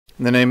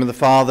In the name of the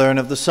Father, and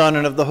of the Son,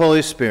 and of the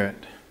Holy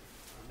Spirit.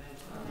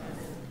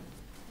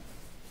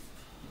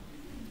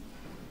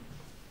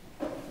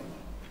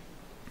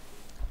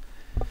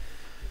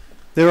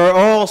 There are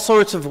all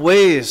sorts of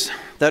ways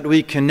that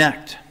we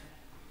connect.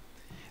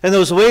 And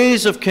those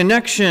ways of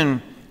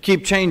connection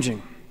keep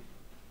changing.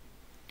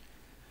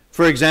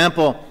 For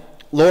example,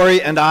 Lori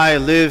and I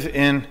live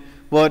in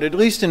what, at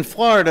least in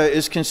Florida,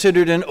 is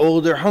considered an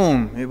older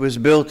home. It was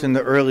built in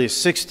the early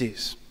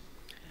 60s.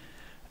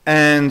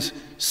 And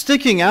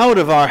sticking out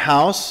of our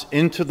house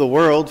into the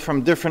world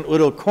from different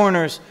little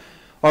corners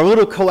are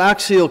little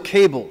coaxial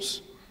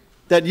cables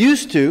that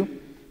used to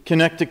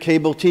connect to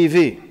cable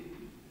TV,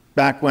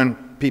 back when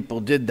people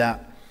did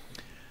that.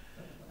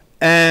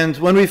 And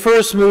when we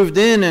first moved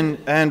in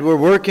and were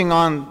working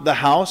on the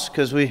house,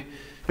 because it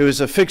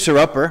was a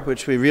fixer-upper,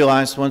 which we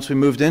realized once we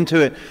moved into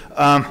it,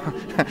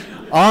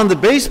 on the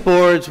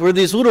baseboards were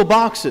these little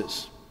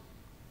boxes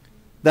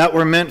that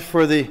were meant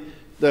for the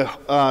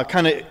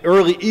kind of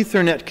early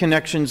Ethernet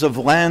connections of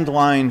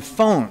landline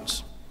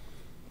phones.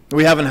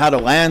 We haven't had a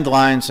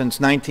landline since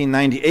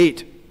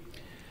 1998.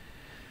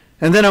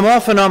 And then I'm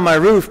often on my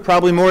roof,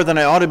 probably more than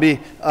I ought to be,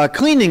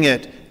 cleaning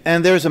it,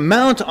 and there's a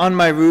mount on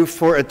my roof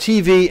for a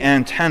TV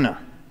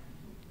antenna,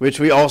 which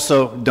we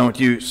also don't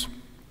use.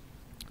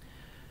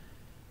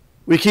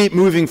 We keep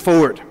moving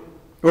forward,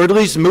 or at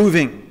least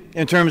moving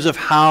in terms of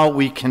how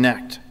we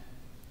connect.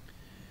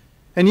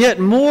 And yet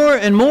more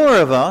and more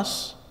of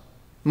us,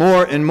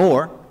 more and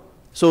more,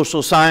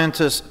 social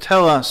scientists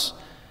tell us,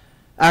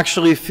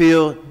 actually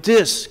feel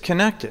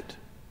disconnected.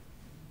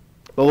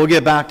 But we'll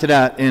get back to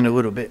that in a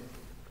little bit.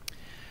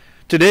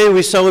 Today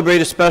we celebrate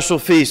a special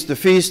feast, the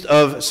feast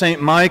of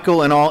St.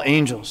 Michael and all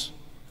angels.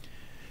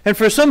 And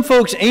for some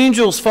folks,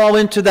 angels fall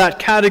into that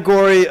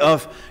category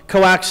of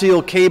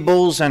coaxial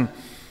cables and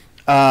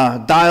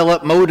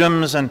dial-up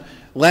modems and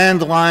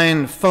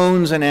landline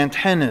phones and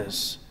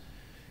antennas,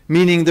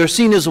 meaning they're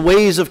seen as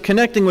ways of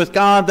connecting with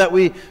God that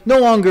we no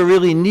longer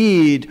really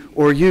need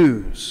or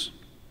use.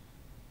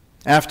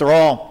 After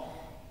all,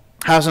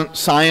 hasn't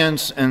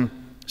science and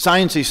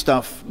sciencey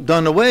stuff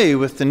done away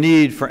with the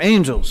need for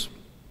angels?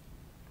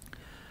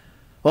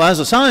 Well, as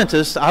a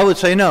scientist, I would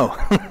say no.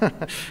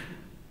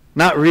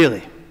 Not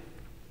really.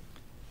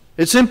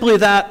 It's simply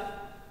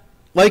that,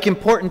 like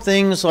important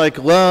things like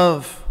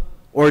love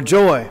or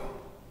joy,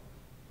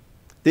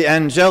 the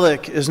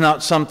angelic is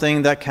not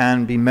something that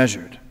can be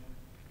measured.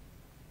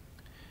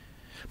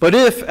 But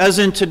if, as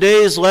in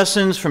today's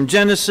lessons from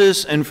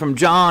Genesis and from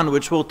John,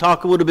 which we'll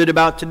talk a little bit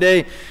about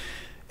today,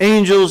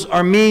 angels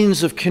are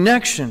means of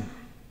connection,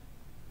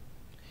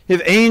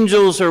 if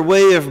angels are a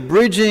way of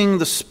bridging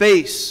the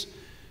space,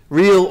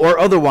 real or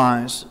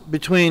otherwise,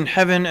 between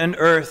heaven and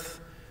earth,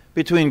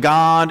 between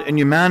God and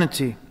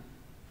humanity,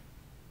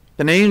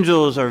 then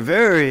angels are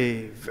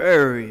very,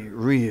 very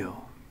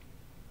real.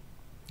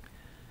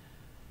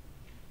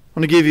 I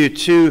want to give you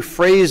two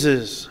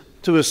phrases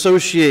to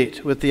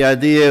associate with the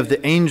idea of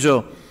the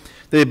angel.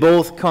 They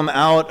both come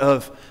out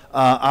of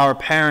our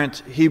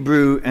parent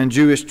Hebrew and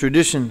Jewish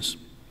traditions.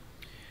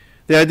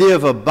 The idea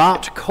of a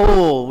bat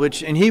kol,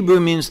 which in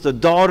Hebrew means the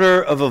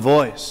daughter of a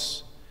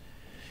voice,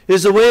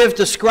 is a way of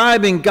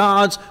describing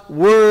God's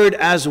word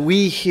as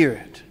we hear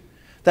it.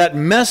 That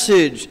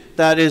message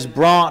that is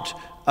brought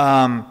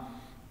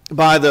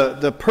by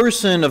the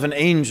person of an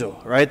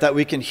angel, right? That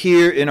we can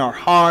hear in our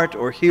heart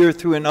or hear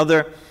through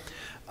another.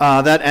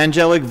 That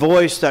angelic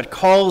voice that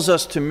calls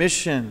us to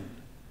mission,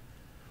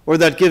 or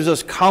that gives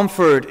us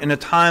comfort in a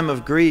time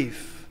of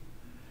grief,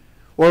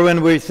 or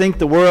when we think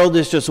the world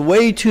is just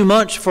way too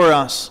much for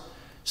us,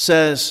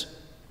 says,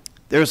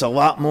 there's a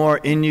lot more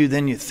in you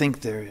than you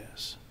think there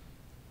is.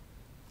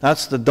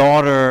 That's the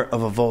daughter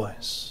of a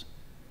voice.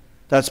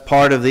 That's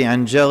part of the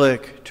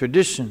angelic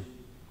tradition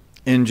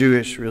in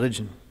Jewish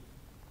religion.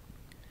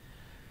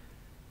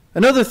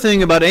 Another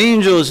thing about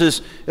angels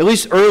is, at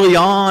least early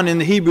on in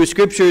the Hebrew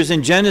Scriptures,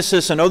 in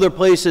Genesis and other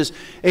places,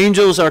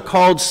 angels are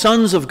called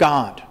sons of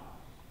God.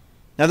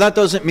 Now that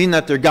doesn't mean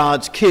that they're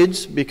God's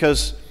kids,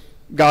 because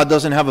God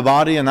doesn't have a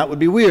body and that would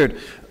be weird.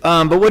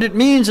 But what it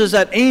means is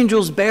that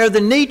angels bear the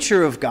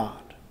nature of God.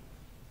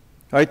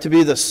 Right? To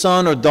be the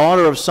son or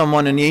daughter of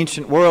someone in the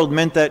ancient world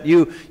meant that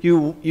you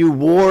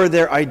wore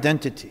their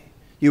identity.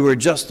 You were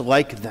just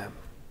like them.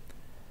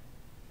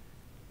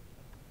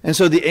 And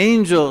so the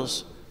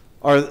angels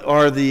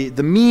are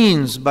the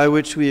means by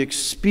which we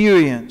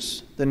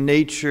experience the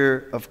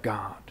nature of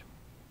God.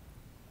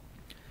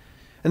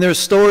 And there are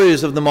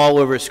stories of them all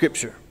over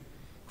Scripture.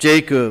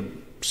 Jacob,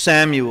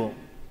 Samuel,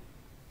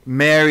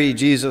 Mary,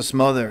 Jesus'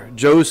 mother,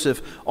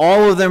 Joseph,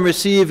 all of them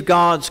received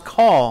God's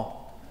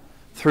call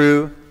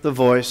through the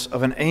voice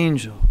of an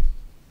angel.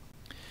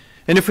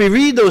 And if we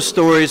read those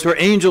stories where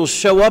angels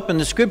show up in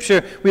the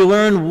Scripture, we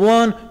learn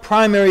one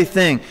primary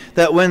thing,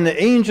 that when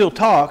the angel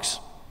talks,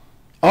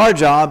 our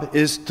job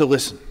is to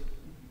listen.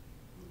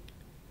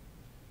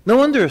 No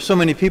wonder so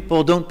many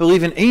people don't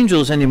believe in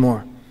angels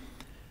anymore.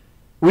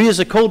 We as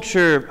a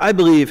culture, I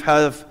believe,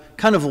 have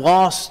kind of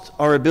lost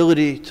our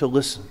ability to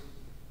listen.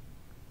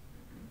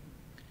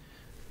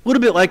 A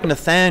little bit like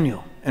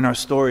Nathaniel in our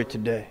story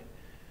today.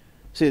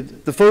 See,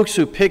 the folks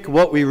who pick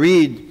what we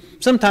read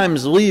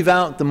sometimes leave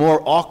out the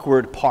more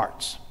awkward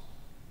parts.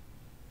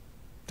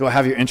 Do I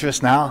have your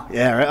interest now?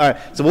 Yeah, right. All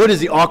right. So what is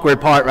the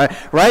awkward part, right?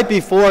 Right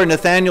before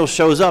Nathaniel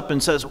shows up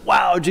and says,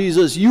 "Wow,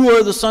 Jesus, you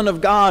are the Son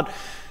of God,"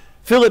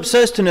 Philip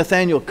says to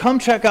Nathaniel, "Come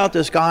check out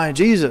this guy,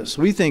 Jesus.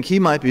 We think he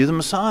might be the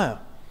Messiah."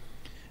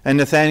 And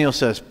Nathaniel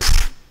says,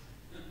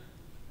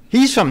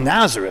 "He's from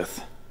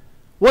Nazareth.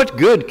 What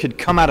good could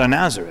come out of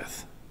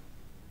Nazareth?"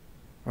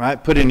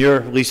 Right? Put in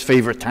your least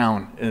favorite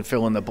town and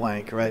fill in the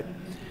blank, right?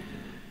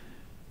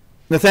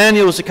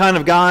 Nathaniel was the kind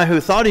of guy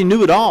who thought he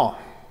knew it all.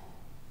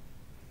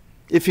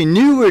 If he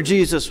knew where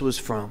Jesus was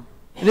from,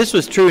 and this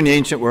was true in the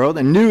ancient world,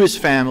 and knew his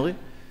family,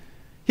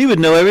 he would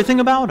know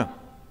everything about him.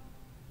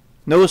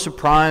 No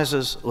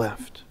surprises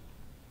left.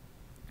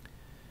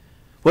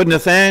 What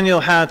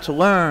Nathaniel had to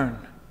learn,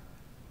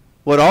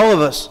 what all of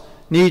us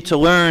need to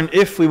learn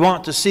if we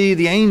want to see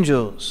the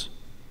angels,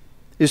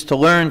 is to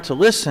learn to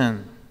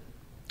listen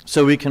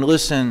so we can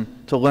listen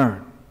to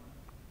learn.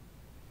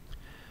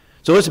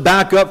 So let's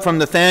back up from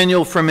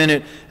Nathaniel for a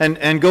minute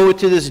and go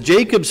to this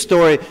Jacob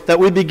story that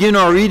we begin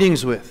our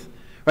readings with.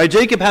 Right?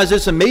 Jacob has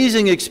this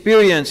amazing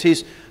experience.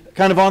 He's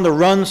kind of on the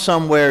run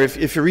somewhere.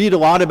 If you read a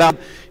lot about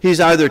him, he's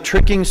either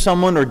tricking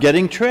someone or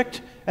getting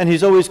tricked, and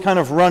he's always kind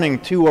of running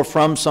to or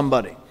from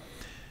somebody.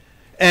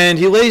 And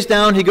he lays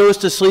down, he goes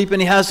to sleep,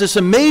 and he has this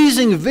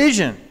amazing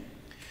vision.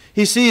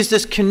 He sees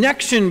this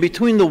connection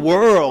between the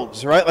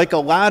worlds, right, like a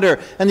ladder,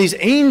 and these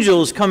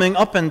angels coming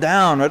up and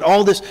down, right,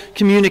 all this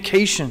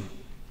communication.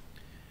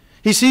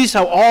 He sees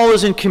how all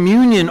is in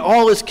communion,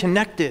 all is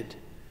connected.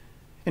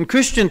 In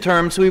Christian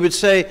terms, we would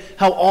say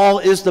how all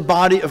is the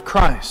body of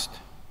Christ.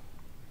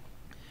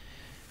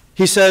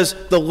 He says,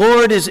 "The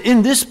Lord is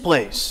in this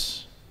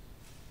place,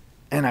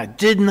 and I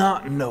did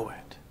not know it."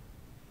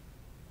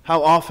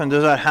 How often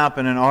does that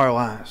happen in our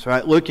lives,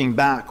 right? Looking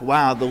back,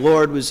 wow, the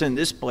Lord was in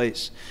this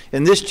place,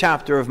 in this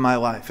chapter of my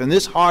life, in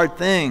this hard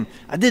thing.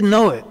 I didn't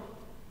know it,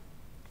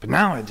 but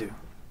now I do.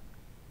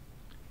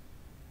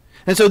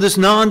 And so this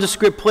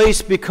nondescript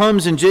place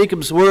becomes, in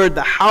Jacob's word,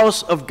 the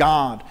house of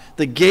God,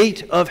 the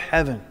gate of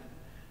heaven.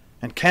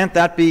 And can't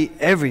that be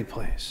every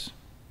place?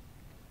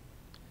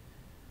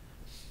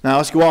 Now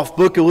let's go off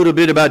book a little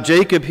bit about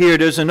Jacob here.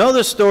 There's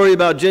another story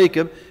about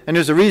Jacob, and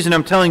there's a reason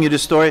I'm telling you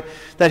this story,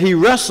 that he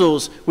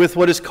wrestles with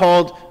what is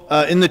called,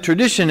 in the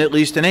tradition at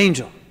least, an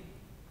angel.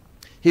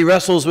 He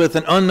wrestles with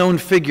an unknown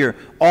figure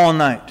all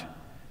night.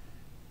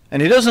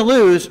 And he doesn't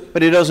lose,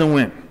 but he doesn't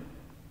win.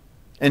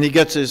 And he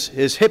gets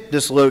his hip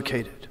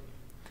dislocated.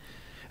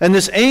 And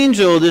this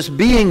angel, this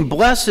being,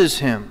 blesses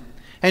him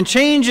and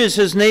changes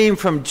his name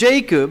from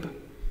Jacob,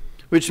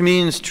 which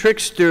means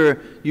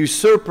trickster,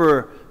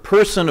 usurper,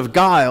 person of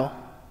guile,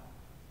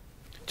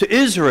 to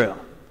Israel,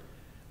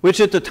 which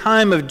at the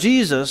time of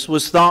Jesus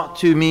was thought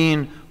to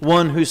mean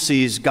one who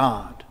sees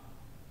God.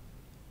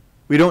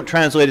 We don't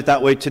translate it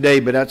that way today,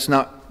 but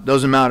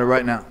doesn't matter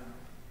right now.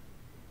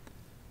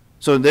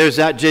 So there's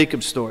that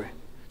Jacob story.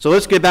 So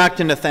let's get back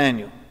to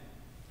Nathaniel.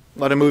 A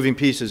lot of moving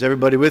pieces.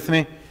 Everybody with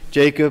me?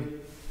 Jacob,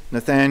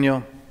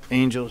 Nathaniel,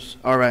 angels.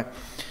 All right.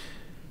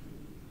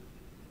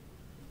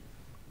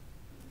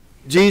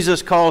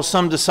 Jesus calls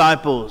some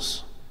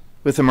disciples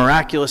with a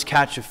miraculous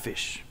catch of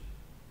fish.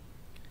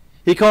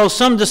 He calls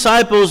some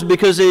disciples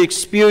because they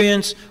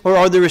experience or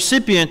are the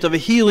recipient of a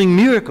healing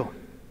miracle.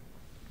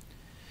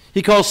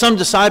 He calls some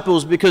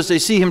disciples because they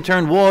see him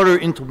turn water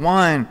into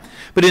wine.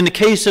 But in the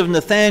case of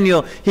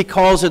Nathaniel, he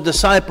calls a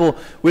disciple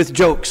with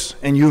jokes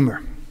and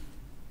humor.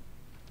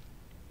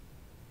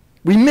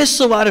 We miss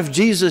a lot of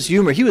Jesus'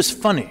 humor. He was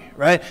funny,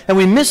 right? And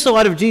we miss a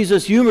lot of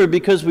Jesus' humor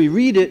because we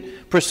read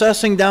it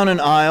processing down an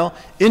aisle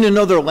in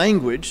another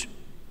language.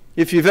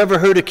 If you've ever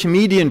heard a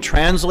comedian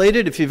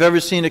translated, if you've ever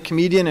seen a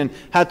comedian and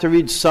had to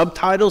read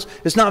subtitles,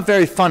 it's not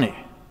very funny.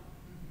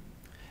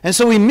 And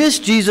so we miss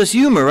Jesus'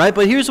 humor, right?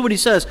 But here's what he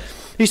says.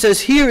 He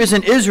says, "Here is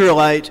an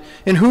Israelite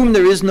in whom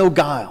there is no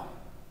guile."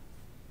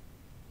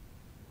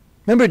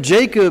 Remember,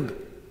 Jacob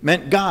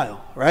meant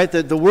guile, right?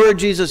 The word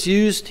Jesus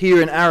used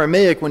here in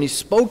Aramaic when he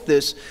spoke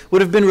this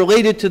would have been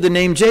related to the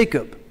name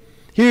Jacob.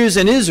 Here is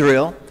an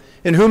Israel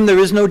in whom there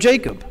is no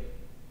Jacob.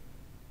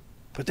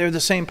 But they're the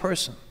same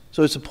person.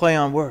 So it's a play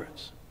on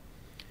words.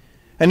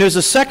 And there's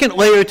a second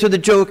layer to the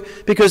joke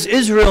because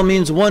Israel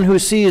means one who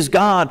sees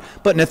God,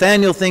 but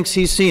Nathaniel thinks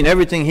he's seen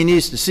everything he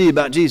needs to see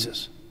about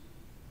Jesus.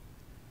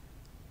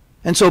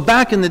 And so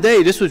back in the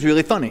day, this was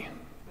really funny.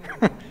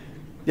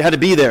 You had to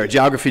be there, a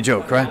geography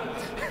joke, right?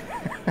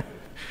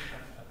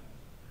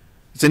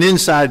 It's an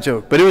inside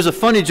joke, but it was a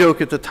funny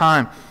joke at the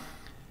time.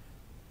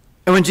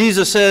 And when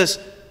Jesus says,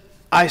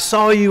 "I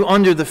saw you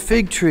under the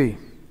fig tree,"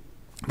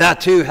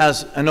 that too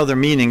has another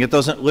meaning. It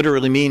doesn't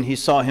literally mean he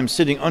saw him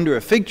sitting under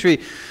a fig tree.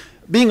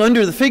 Being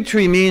under the fig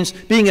tree means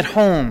being at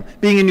home,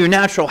 being in your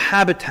natural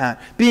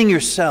habitat, being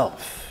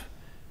yourself.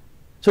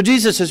 So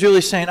Jesus is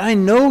really saying, I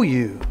know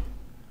you.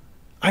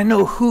 I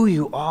know who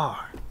you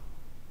are.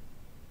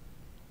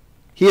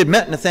 He had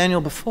met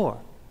Nathaniel before.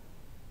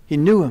 He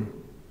knew him.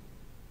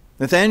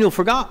 Nathaniel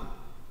forgot.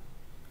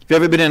 you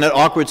ever been in an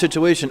awkward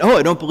situation? Oh,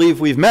 I don't believe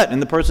we've met.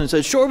 And the person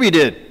says, sure we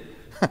did.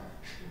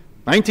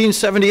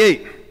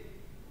 1978,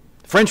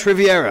 French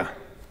Riviera,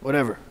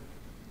 whatever.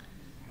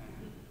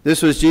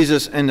 This was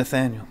Jesus and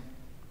Nathanael.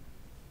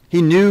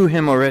 He knew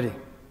him already.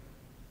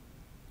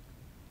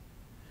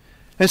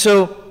 And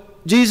so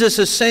Jesus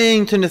is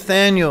saying to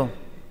Nathanael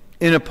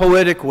in a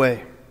poetic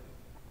way,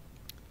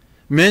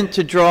 meant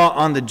to draw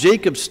on the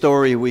Jacob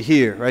story we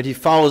hear, right? He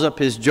follows up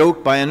his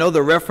joke by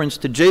another reference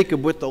to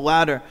Jacob with the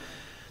ladder.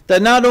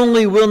 That not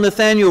only will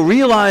Nathanael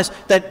realize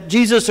that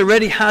Jesus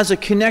already has a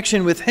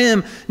connection with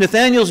him,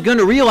 Nathanael's going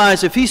to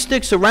realize if he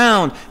sticks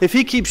around, if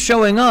he keeps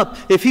showing up,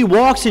 if he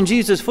walks in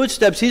Jesus'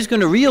 footsteps, he's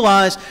going to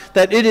realize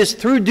that it is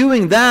through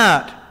doing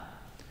that,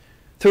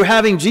 through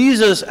having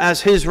Jesus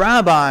as his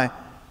rabbi,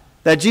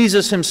 that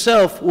Jesus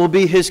himself will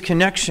be his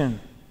connection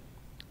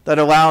that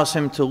allows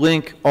him to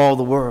link all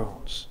the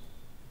worlds.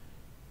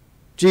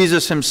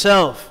 Jesus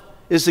himself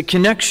is the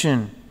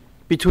connection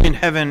between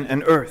heaven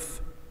and earth.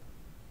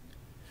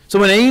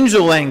 So in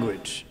angel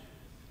language,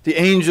 the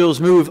angels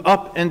move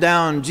up and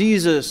down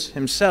Jesus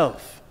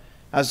himself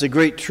as the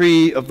great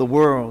tree of the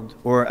world,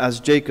 or as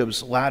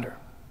Jacob's ladder.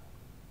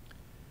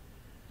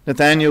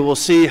 Nathanael will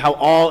see how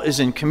all is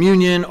in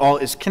communion, all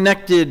is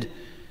connected,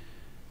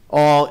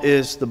 all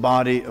is the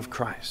body of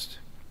Christ.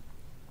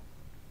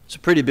 It's a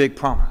pretty big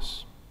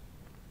promise.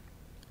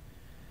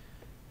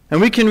 And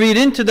we can read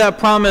into that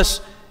promise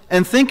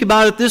and think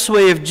about it this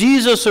way. If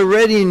Jesus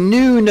already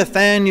knew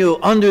Nathanael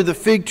under the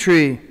fig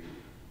tree,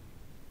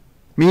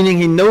 meaning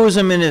he knows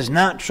him in his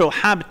natural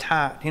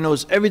habitat, he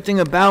knows everything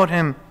about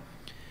him,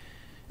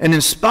 and in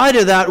spite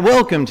of that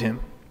welcomed him,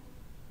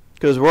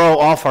 because we're all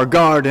off our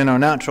guard in our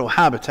natural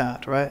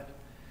habitat, right?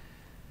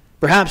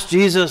 Perhaps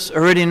Jesus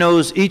already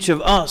knows each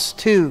of us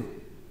too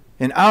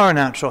in our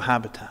natural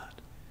habitat,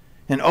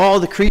 in all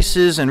the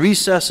creases and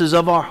recesses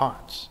of our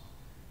hearts,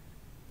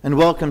 and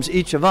welcomes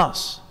each of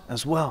us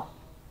as well.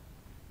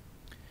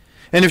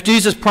 And if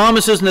Jesus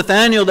promises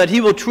Nathanael that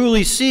he will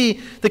truly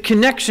see the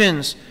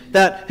connections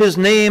that his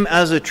name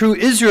as a true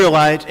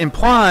Israelite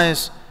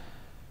implies,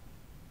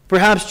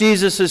 perhaps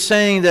Jesus is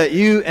saying that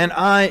you and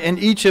I and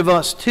each of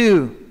us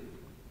too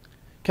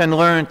can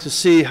learn to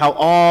see how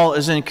all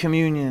is in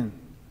communion,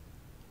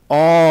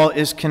 all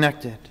is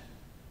connected.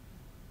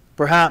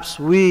 Perhaps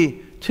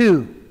we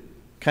too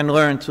can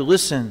learn to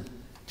listen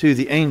to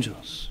the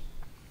angels.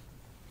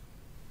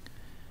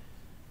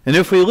 And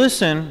if we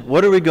listen,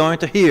 what are we going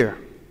to hear?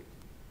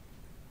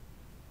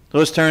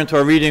 Let's turn to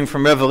our reading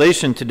from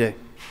Revelation today.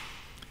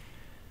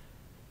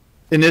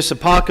 In this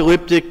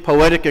apocalyptic,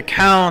 poetic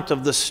account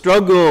of the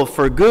struggle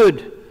for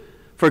good,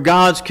 for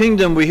God's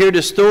kingdom, we hear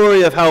the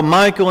story of how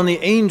Michael and the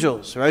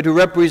angels, right, who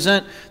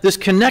represent this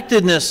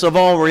connectedness of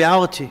all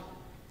reality,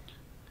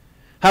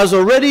 has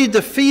already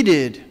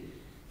defeated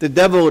the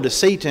devil, the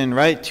Satan,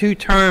 right? Two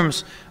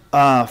terms,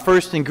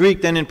 first in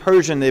Greek, then in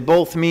Persian, they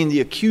both mean the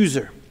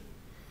accuser.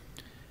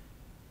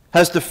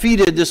 Has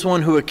defeated this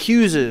one who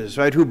accuses,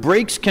 right, who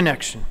breaks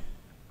connection.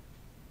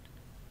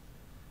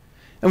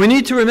 And we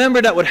need to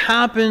remember that what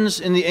happens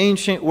in the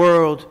ancient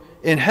world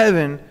in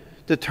heaven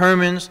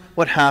determines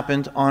what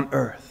happened on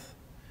earth.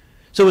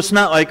 So it's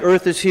not like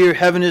earth is here,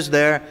 heaven is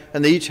there,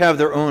 and they each have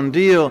their own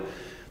deal.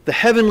 The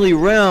heavenly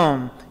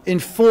realm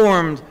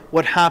informed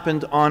what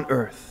happened on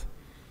earth.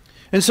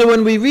 And so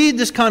when we read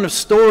this kind of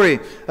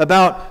story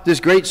about this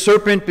great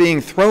serpent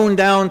being thrown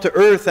down to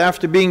earth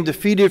after being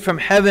defeated from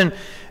heaven,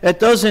 it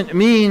doesn't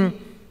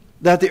mean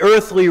that the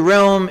earthly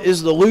realm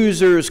is the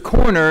loser's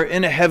corner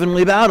in a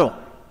heavenly battle.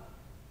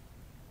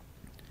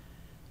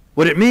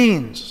 What it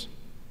means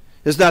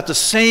is that the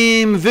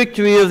same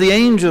victory of the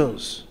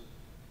angels,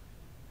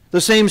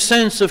 the same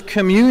sense of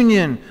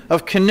communion,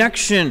 of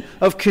connection,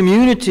 of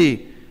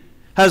community,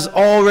 has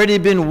already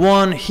been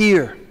won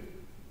here.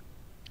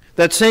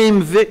 That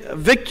same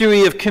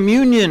victory of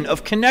communion,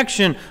 of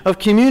connection, of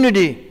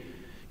community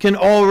can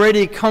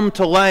already come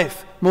to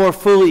life more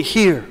fully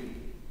here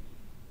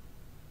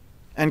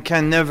and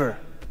can never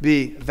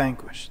be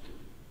vanquished.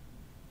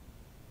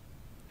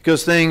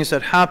 Because things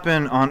that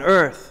happen on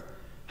earth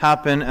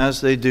happen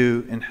as they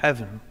do in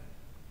heaven.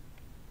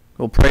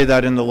 We'll pray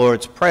that in the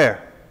Lord's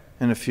Prayer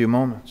in a few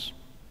moments.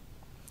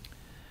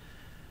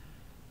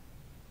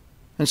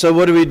 And so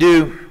what do we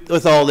do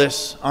with all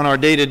this on our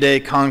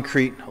day-to-day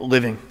concrete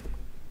living?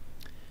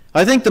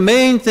 I think the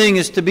main thing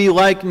is to be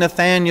like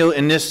Nathanael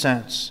in this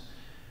sense,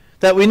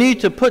 that we need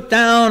to put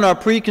down our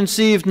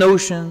preconceived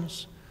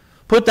notions,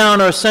 put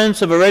down our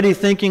sense of already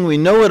thinking we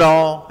know it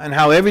all and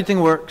how everything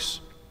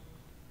works.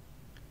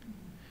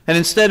 And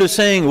instead of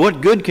saying,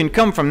 what good can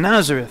come from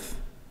Nazareth,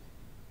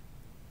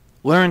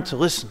 learn to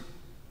listen,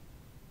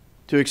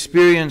 to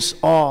experience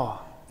awe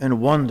and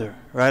wonder,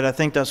 right? I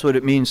think that's what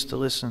it means to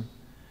listen,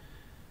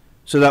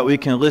 so that we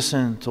can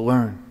listen to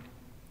learn.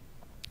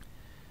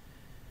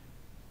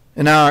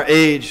 In our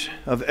age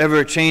of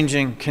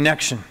ever-changing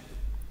connection,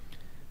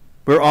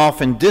 we're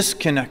often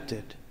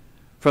disconnected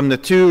from the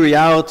two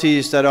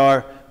realities that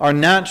are our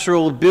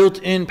natural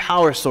built-in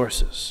power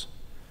sources,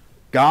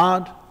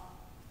 God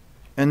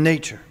and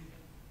nature.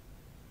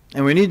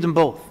 And we need them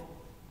both.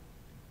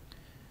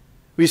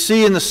 We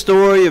see in the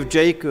story of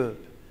Jacob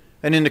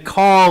and in the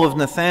call of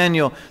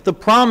Nathanael the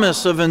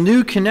promise of a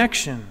new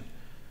connection,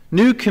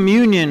 new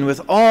communion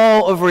with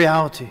all of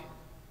reality.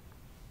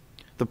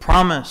 The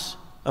promise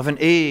of an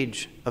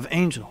age of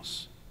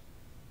angels.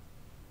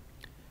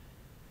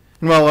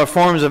 And while our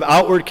forms of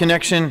outward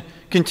connection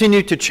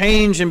continue to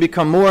change and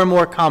become more and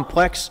more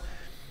complex,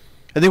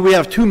 I think we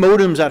have two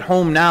modems at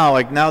home now.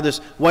 Like now this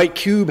white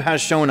cube has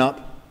shown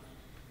up.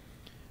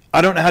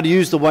 I don't know how to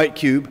use the white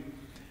cube,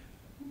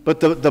 but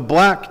the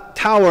black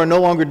tower no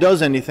longer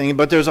does anything,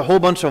 but there's a whole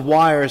bunch of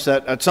wires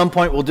that at some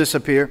point will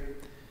disappear.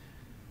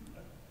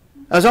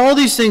 As all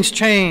these things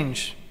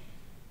change,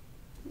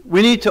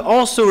 we need to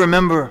also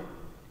remember,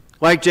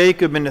 like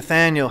Jacob and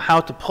Nathanael, how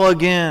to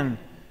plug in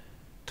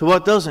to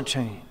what doesn't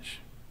change.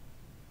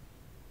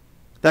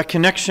 That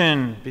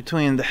connection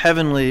between the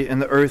heavenly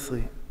and the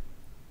earthly.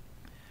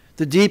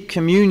 The deep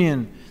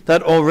communion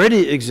that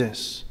already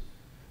exists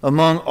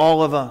among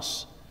all of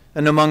us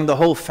and among the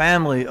whole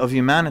family of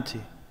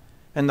humanity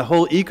and the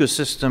whole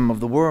ecosystem of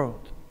the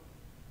world.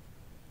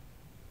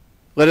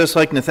 Let us,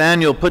 like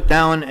Nathanael, put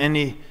down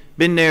any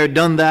been there,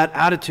 done that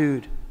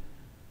attitude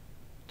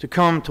to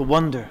come to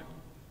wonder,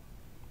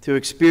 to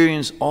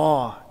experience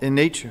awe in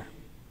nature,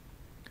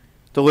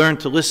 to learn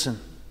to listen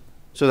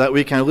so that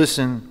we can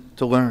listen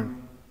to learn.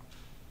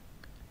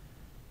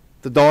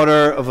 The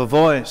daughter of a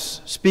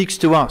voice speaks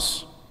to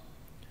us.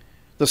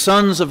 The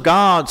sons of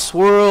God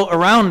swirl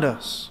around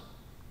us.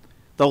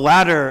 The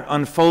ladder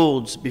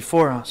unfolds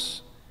before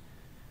us.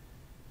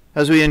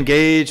 As we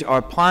engage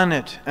our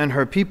planet and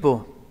her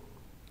people,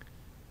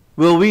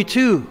 will we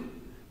too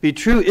be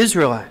true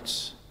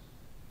Israelites?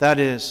 That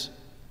is,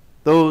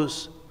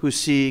 those who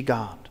see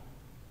God.